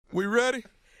We ready?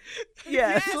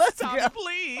 Yes, let's Tommy, go.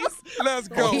 please. Let's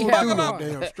go. He Buckle do up. no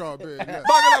damn strawberry letter.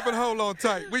 Buckle up and hold on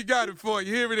tight. We got it for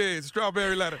you. Here it is.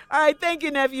 Strawberry letter. All right, thank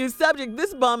you, nephew. Subject,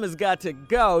 this bum has got to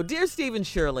go. Dear Stephen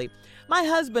Shirley, my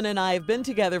husband and I have been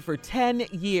together for 10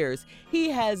 years. He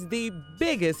has the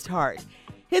biggest heart.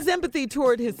 His empathy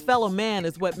toward his fellow man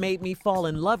is what made me fall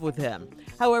in love with him.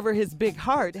 However, his big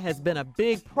heart has been a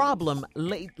big problem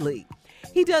lately.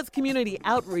 He does community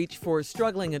outreach for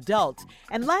struggling adults,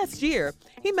 and last year,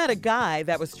 he met a guy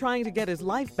that was trying to get his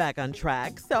life back on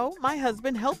track, so my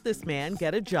husband helped this man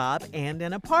get a job and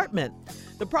an apartment.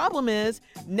 The problem is,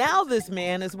 now this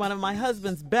man is one of my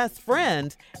husband's best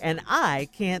friends, and I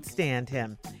can't stand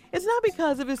him. It's not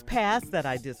because of his past that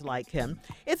I dislike him.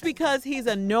 It's because he's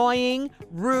annoying,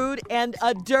 rude, and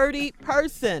a dirty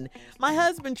person. My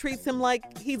husband treats him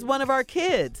like he's one of our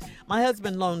kids. My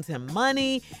husband loans him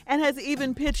money and has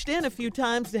even pitched in a few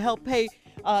times to help pay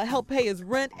his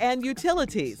rent and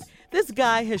utilities. This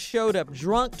guy has showed up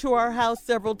drunk to our house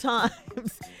several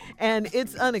times, and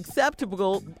it's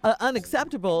unacceptable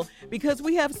because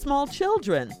we have small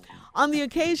children. On the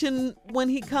occasion when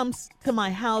he comes to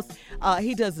my house,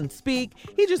 he doesn't speak.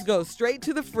 He just goes straight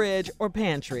to the fridge or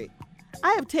pantry.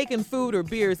 I have taken food or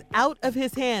beers out of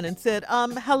his hand and said,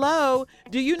 hello,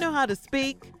 do you know how to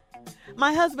speak?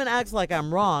 My husband acts like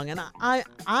I'm wrong, and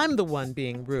I'm the one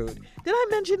being rude. Did I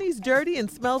mention he's dirty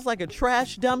and smells like a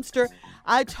trash dumpster?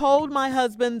 I told my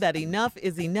husband that enough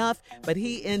is enough, but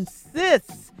he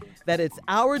insists that it's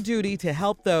our duty to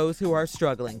help those who are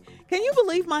struggling. Can you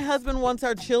believe my husband wants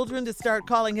our children to start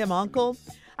calling him uncle?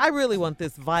 I really want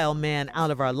this vile man out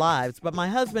of our lives, but my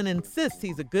husband insists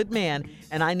he's a good man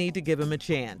and I need to give him a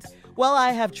chance. Well,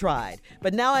 I have tried,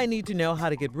 but now I need to know how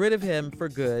to get rid of him for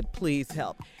good. Please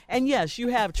help. And yes, you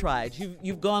have tried.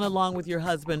 You've gone along with your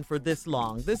husband for this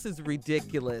long. This is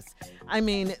ridiculous. I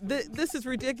mean, this is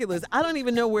ridiculous. I don't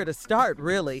even know where to start,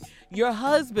 really. Your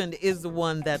husband is the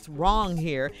one that's wrong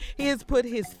here. He has put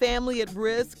his family at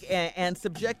risk and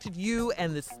subjected you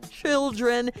and the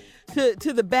children to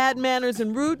the bad manners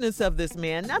and rudeness of this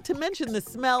man, not to mention the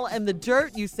smell and the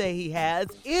dirt you say he has.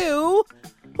 Ew!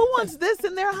 Who wants this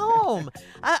in their home?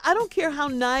 I don't care how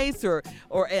nice or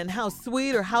and how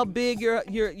sweet or how big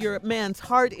your man's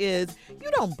heart is. You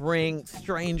don't bring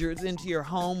strangers into your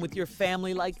home with your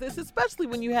family like this, especially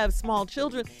when you have small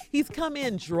children. He's come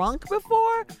in drunk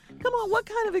before? Come on, what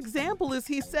kind of example is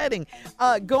he setting?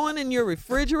 Going in your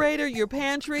refrigerator, your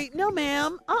pantry? No,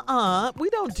 ma'am. We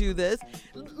don't do this.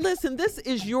 Listen, this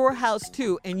is your house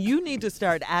too, and you need to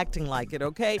start acting like it,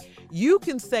 okay? You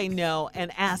can say no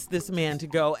and ask this man to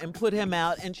go and put him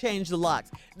out and change the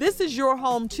locks. This is your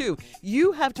home too.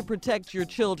 You have to protect your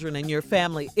children and your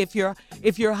family if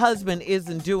your husband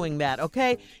isn't doing that,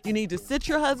 okay? You need to sit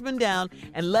your husband down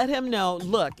and let him know,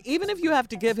 look, even if you have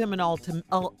to give him an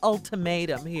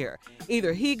ultimatum here,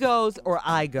 either he goes or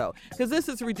I go, because this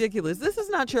is ridiculous. This is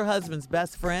not your husband's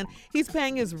best friend. He's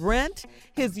paying his rent,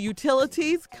 his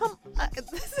utilities.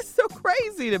 This is so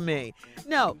crazy to me.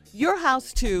 No, your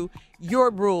house too.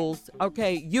 Your rules,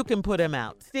 okay, you can put him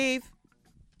out. Steve,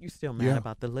 you still mad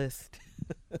about the list?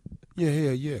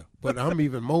 Yeah. But I'm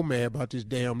even more mad about this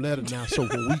damn letter now. So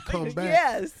when we come back,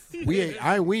 yes, we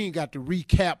ain't got to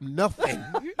recap nothing.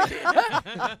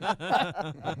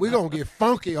 We're gonna get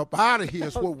funky up out of here.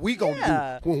 Is what we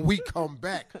gonna do when we come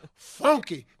back.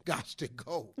 Funky got to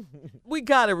go. We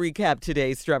gotta recap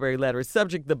today's Strawberry Letter.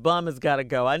 Subject: the bum has got to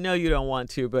go. I know you don't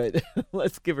want to, but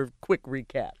let's give a quick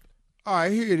recap. All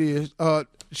right, here it is.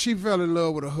 She fell in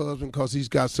love with her husband because he's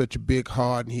got such a big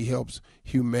heart and he helps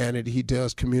humanity. He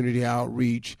does community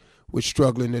outreach with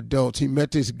struggling adults. He met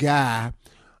this guy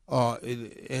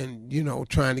and,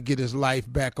 trying to get his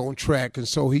life back on track. And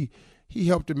so he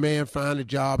helped a man find a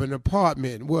job in an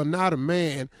apartment. Well, not a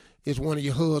man is one of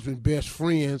your husband's best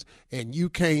friends and you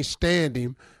can't stand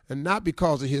him. And not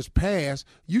because of his past,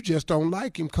 you just don't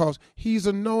like him because he's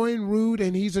annoying, rude,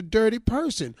 and he's a dirty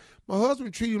person. My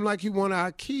husband treated him like he one of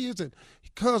our kids, and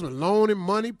his husband loaned him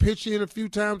money, pitched in a few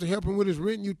times to help him with his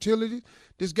rent and utilities.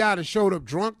 This guy that showed up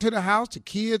drunk to the house, the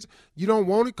kids, you don't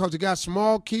want it because he got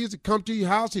small kids that come to your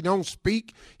house. He don't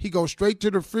speak. He goes straight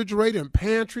to the refrigerator and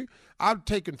pantry. I've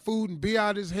taken food and beer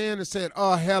out of his hand and said,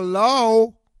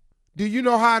 hello. Do you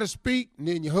know how to speak? And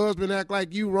then your husband act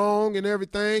like you wrong and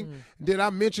everything. Did I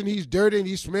mention he's dirty and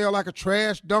he smell like a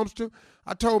trash dumpster?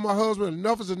 I told my husband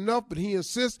enough is enough, but he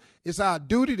insists it's our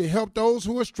duty to help those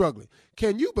who are struggling.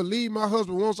 Can you believe my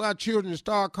husband wants our children to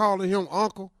start calling him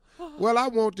uncle? Well, I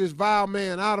want this vile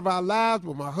man out of our lives,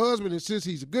 but my husband insists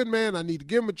he's a good man. I need to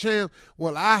give him a chance.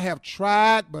 Well, I have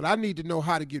tried, but I need to know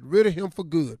how to get rid of him for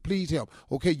good. Please help.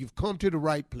 Okay, you've come to the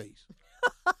right place.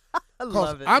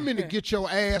 love it. I'm in to get your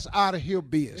ass out of here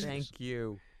business. Thank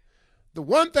you. The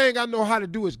one thing I know how to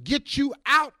do is get you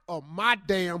out of my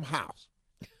damn house.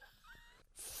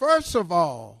 First of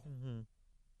all,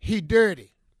 he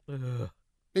dirty. Ugh.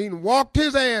 He walked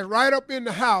his ass right up in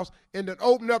the house and then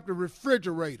opened up the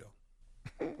refrigerator.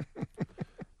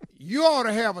 You ought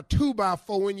to have a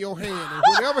 2x4 in your hand, and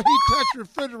whenever he touched the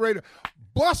refrigerator,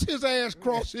 bust his ass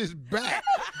across his back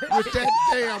with that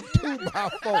damn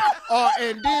 2x4,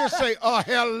 and then say,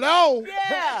 hello.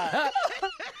 Yeah.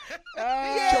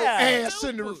 Get your ass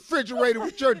in the refrigerator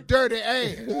with your dirty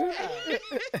ass.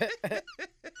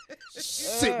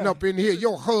 Sitting up in here,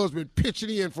 your husband pitching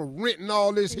in for renting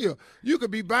all this here. You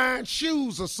could be buying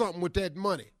shoes or something with that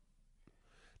money.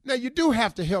 Now, you do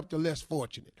have to help the less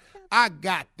fortunate. I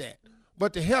got that.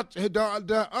 But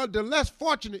the less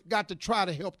fortunate got to try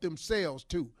to help themselves,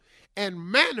 too. And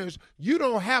manners, you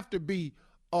don't have to be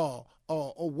well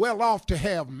off to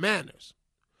have manners.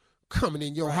 Coming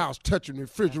in your house, touching the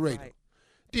refrigerator. Right.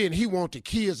 Then he want the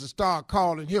kids to start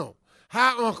calling him,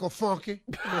 "Hi, Uncle Funky."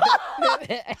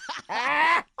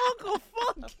 Uncle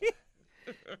Funky.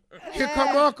 Here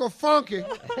come Uncle Funky.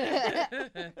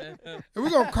 And we're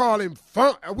going to call him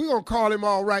we're going to call him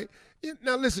all right.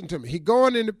 Now listen to me. He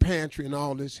going in the pantry and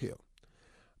all this here.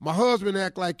 My husband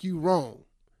act like you wrong.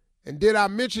 And did I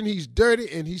mention he's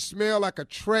dirty and he smell like a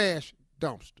trash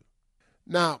dumpster?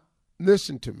 Now,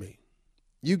 listen to me.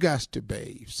 You got to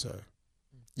bathe, sir.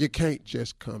 You can't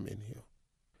just come in here.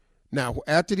 Now,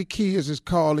 after the kids is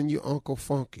calling you Uncle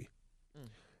Funky,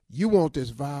 you want this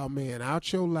vile man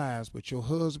out your lives, but your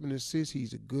husband insists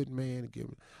he's a good man.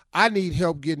 I need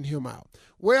help getting him out.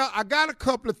 Well, I got a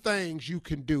couple of things you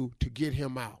can do to get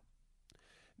him out.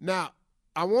 Now,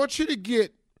 I want you to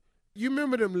get, you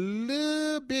remember them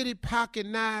little bitty pocket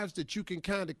knives that you can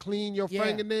kind of clean your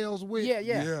fingernails with?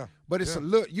 Yeah. But it's a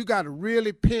little, you got to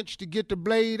really pinch to get the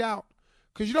blade out,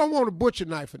 because you don't want a butcher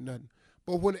knife or nothing.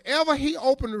 But whenever he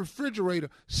opened the refrigerator,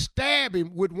 stab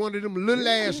him with one of them little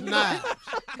ass knives.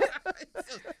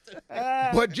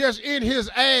 But just in his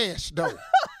ass, though.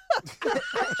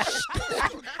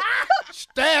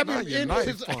 Stab him in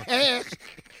his ass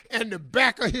and the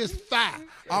back of his thigh.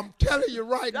 I'm telling you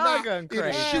right now,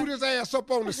 it'll shoot his ass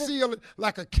up on the ceiling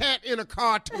like a cat in a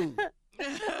cartoon.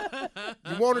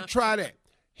 You want to try that?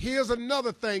 Here's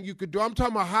another thing you could do. I'm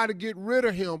talking about how to get rid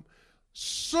of him.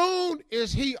 Soon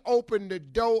as he opened the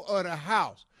door of the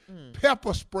house,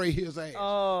 pepper spray his ass.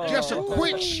 Oh. Just a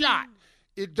quick shot.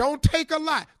 It don't take a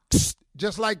lot.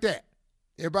 Just like that.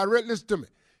 Everybody ready? Listen to me.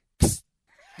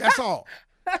 That's all.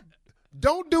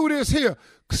 Don't do this here.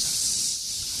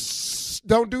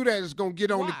 Don't do that. It's going to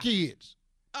get on the kids.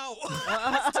 Oh,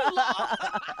 that's too long.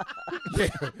 Yeah.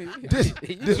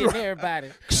 This right.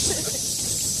 Everybody.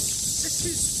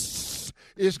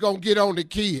 It's going to get on the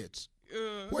kids.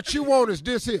 What you want is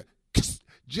this here.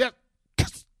 Just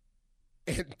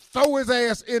and throw his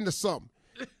ass into something.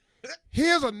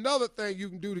 Here's another thing you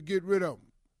can do to get rid of them.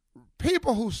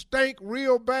 People who stink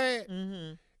real bad,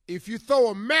 if you throw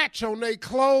a match on their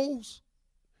clothes,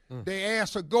 their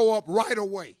ass will go up right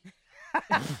away.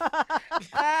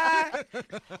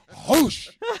 Whoosh.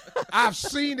 I've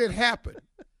seen it happen.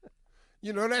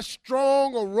 You know, that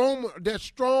strong aroma, that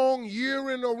strong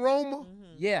urine aroma?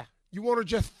 Yeah. You want to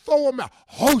just throw him out.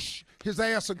 Whoosh. His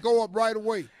ass will go up right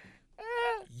away.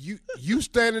 You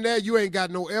standing there, you ain't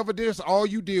got no evidence. All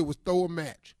you did was throw a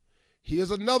match.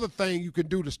 Here's another thing you can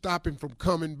do to stop him from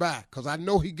coming by, because I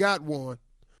know he got one.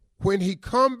 When he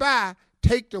come by,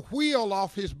 take the wheel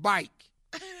off his bike.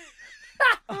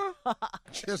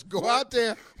 Just go out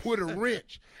there with a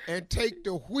wrench and take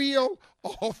the wheel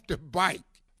off the bike.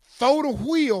 Throw the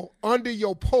wheel under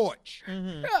your porch.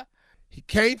 He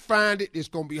can't find it. It's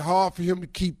going to be hard for him to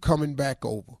keep coming back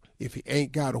over if he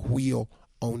ain't got a wheel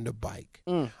on the bike.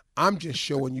 I'm just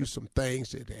showing you some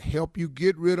things that help you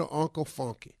get rid of Uncle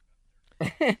Funky.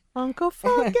 Uncle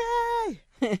Funky!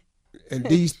 And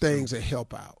these things that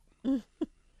help out.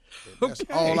 That's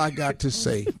all I got to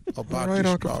say about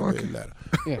this strawberry letter.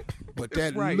 Yeah. But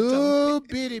that little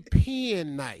bitty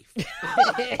pen knife, that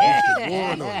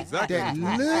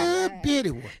little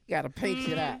bitty one. Got to pinch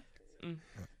it out.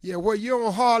 Yeah, well, you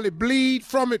don't hardly bleed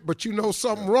from it, but you know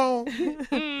something wrong.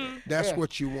 That's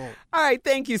what you want. All right,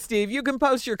 thank you, Steve. You can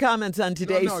post your comments on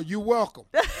today's... No, you're welcome.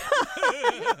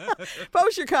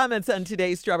 Post your comments on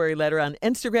today's Strawberry Letter on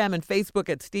Instagram and Facebook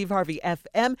at Steve Harvey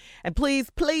FM. And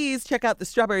please check out the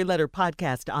Strawberry Letter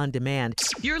podcast on demand.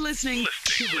 You're listening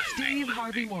to the Steve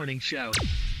Harvey Morning Show.